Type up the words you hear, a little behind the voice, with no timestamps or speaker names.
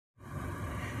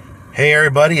Hey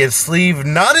everybody, it's Sleeve,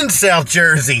 not in South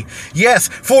Jersey. Yes,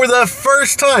 for the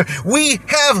first time, we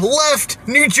have left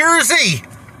New Jersey.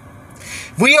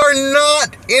 We are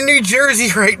not in New Jersey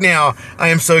right now. I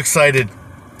am so excited.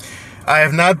 I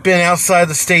have not been outside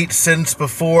the state since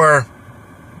before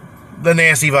the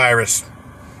nasty virus.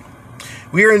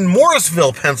 We are in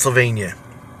Morrisville, Pennsylvania.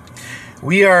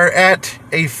 We are at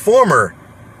a former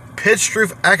pitched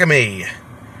roof Acme.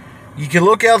 You can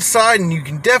look outside and you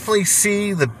can definitely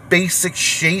see the basic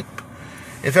shape.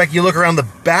 In fact, you look around the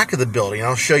back of the building,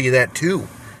 I'll show you that too.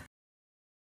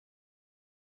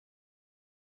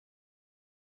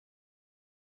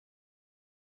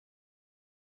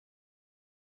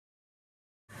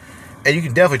 And you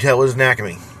can definitely tell it was an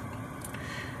Acme.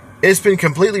 It's been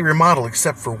completely remodeled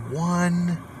except for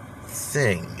one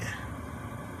thing.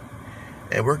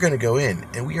 And we're going to go in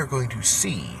and we are going to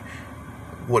see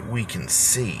what we can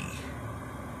see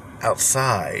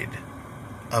outside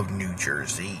of New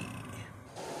Jersey.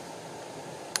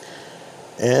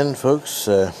 And folks,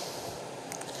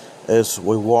 as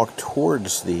we walk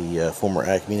towards the former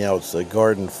Acme, now it's the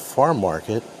Garden Farm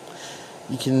Market,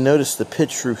 you can notice the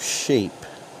pitch roof shape.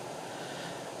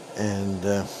 And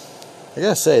I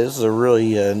gotta say, this is a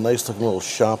really nice looking little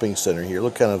shopping center here.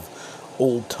 Look kind of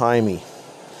old-timey,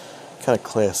 kind of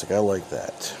classic. I like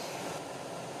that.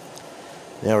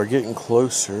 Now we're getting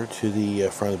closer to the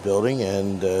front of the building,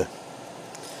 and look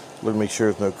to make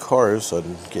sure there's no cars so I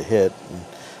don't get hit.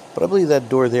 But I believe that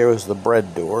door there was the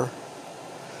bread door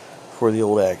for the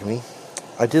old Acme.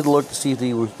 I did look to see if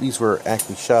these were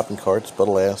Acme shopping carts, but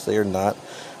alas, they are not.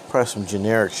 Probably some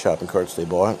generic shopping carts they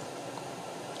bought.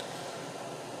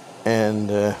 And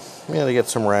yeah, they got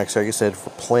some racks, like I said, for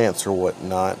plants or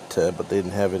whatnot, but they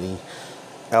didn't have any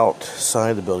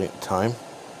outside the building at the time.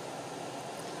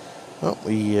 Well,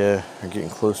 we are getting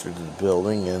closer to the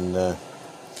building, and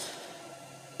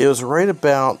it was right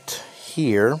about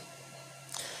here.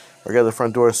 I got to the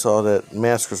front door, saw that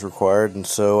mask was required, and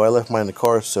so I left mine in the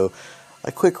car, so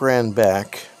I quick ran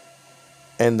back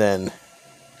and then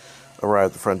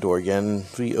arrived at the front door again.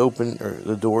 We open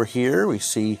the door here, we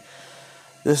see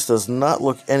this does not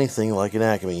look anything like an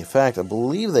Acme. In fact, I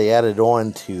believe they added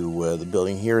on to the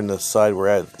building here in the side we're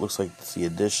at. It looks like it's the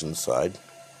addition side.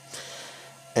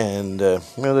 And, you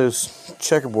know, those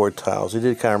checkerboard tiles, they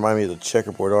did kind of remind me of the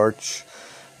checkerboard arch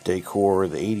decor,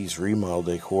 the 80s remodel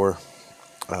decor,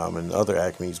 and other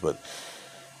Acmes, but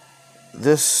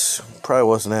this probably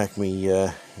wasn't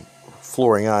Acme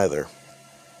flooring either.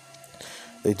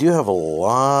 They do have a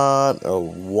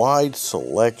wide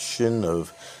selection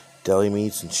of deli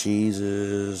meats and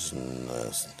cheeses and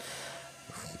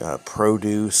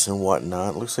produce and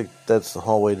whatnot. Looks like that's the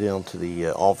hallway down to the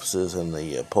offices and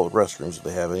the public restrooms that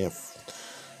they have. I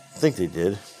think they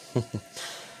did.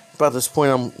 About this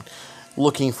point, I'm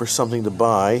looking for something to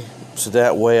buy, so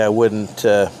that way I wouldn't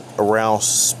arouse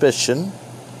suspicion.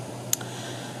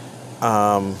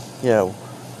 Yeah,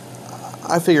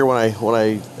 I figure when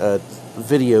I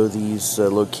video these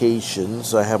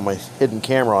locations, I have my hidden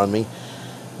camera on me.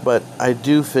 But I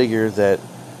do figure that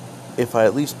if I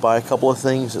at least buy a couple of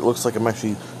things, it looks like I'm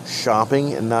actually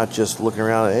shopping and not just looking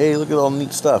around and, hey, look at all the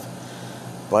neat stuff.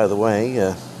 By the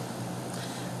way,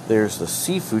 there's the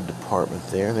seafood department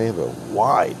there. They have a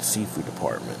wide seafood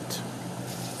department.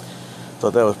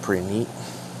 Thought that was pretty neat.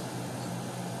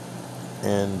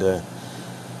 And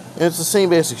it's the same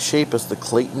basic shape as the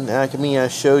Clayton Acme I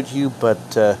showed you, but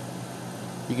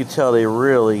you can tell they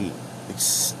really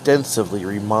extensively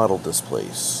remodeled this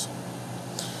place.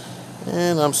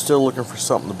 And I'm still looking for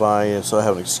something to buy, and so I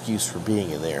have an excuse for being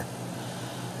in there.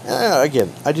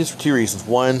 Again, I did for two reasons.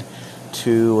 One,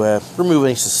 to remove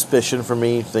any suspicion from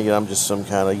me, thinking I'm just some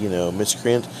kind of,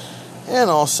 miscreant. And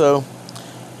also,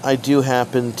 I do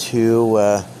happen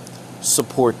to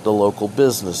support the local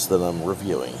business that I'm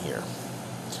reviewing here,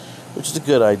 which is a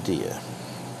good idea.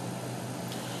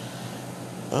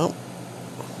 Well,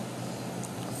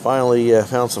 finally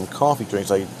found some coffee drinks.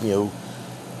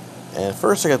 And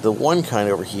first I got the one kind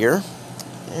over here,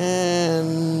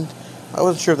 and I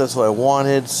wasn't sure if that's what I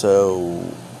wanted, so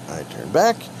I turned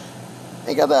back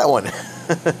and got that one.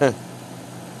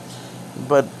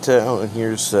 But and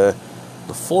here's the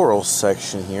floral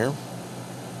section here,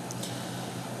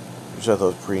 which I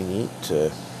thought was pretty neat.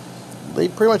 They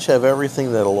pretty much have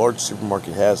everything that a large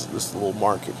supermarket has at this little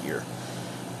market here,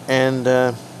 and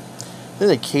then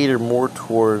they cater more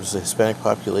towards the Hispanic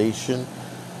population.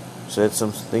 So that's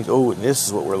some things. Oh, and this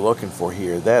is what we're looking for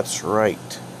here. That's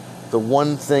right. The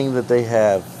one thing that they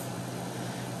have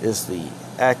is the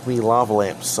Acme lava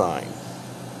lamp sign.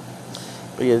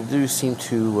 But yeah, they do seem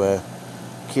to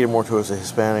cater more towards the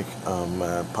Hispanic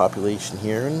population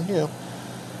here, and you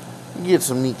get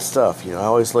some neat stuff. I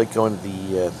always like going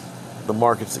to the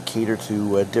markets that cater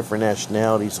to different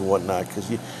nationalities and whatnot,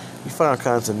 because you find all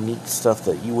kinds of neat stuff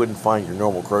that you wouldn't find in your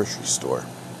normal grocery store.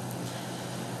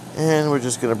 And we're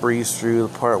just going to breeze through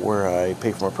the part where I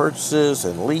pay for my purchases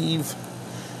and leave,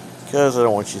 because I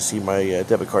don't want you to see my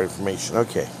debit card information.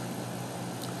 Okay.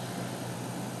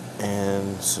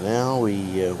 And so now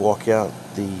we walk out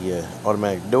the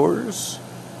automatic doors.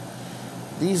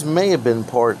 These may have been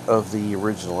part of the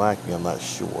original Acme, I'm not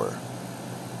sure.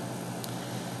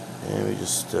 And we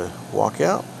just walk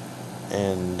out,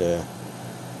 and it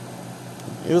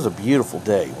was a beautiful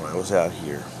day when I was out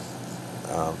here.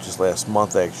 Just last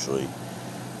month, actually. It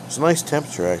was a nice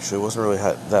temperature, actually. It wasn't really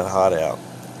that hot out.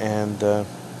 And it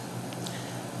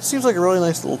seems like a really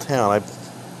nice little town. I'm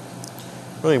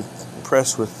really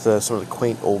impressed with some of the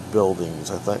quaint old buildings.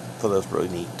 I thought that was really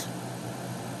neat.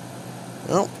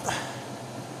 Well,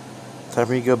 time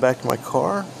for me to go back to my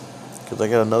car, because I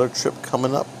got another trip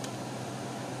coming up.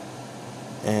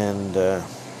 And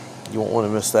you won't want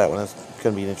to miss that one. That's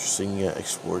going to be an interesting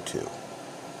explore, too.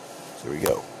 So here we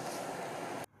go.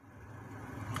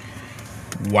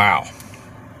 Wow.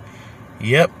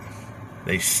 Yep.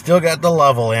 They still got the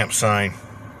lava lamp sign.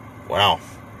 Wow.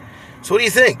 So what do you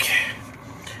think?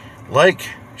 Like,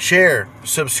 share,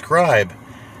 subscribe,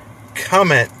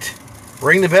 comment,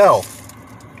 ring the bell,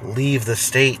 leave the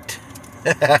state.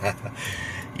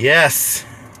 Yes.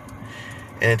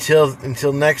 And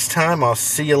until next time, I'll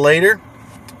see you later.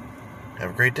 Have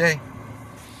a great day.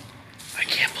 I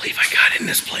can't believe I got in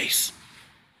this place.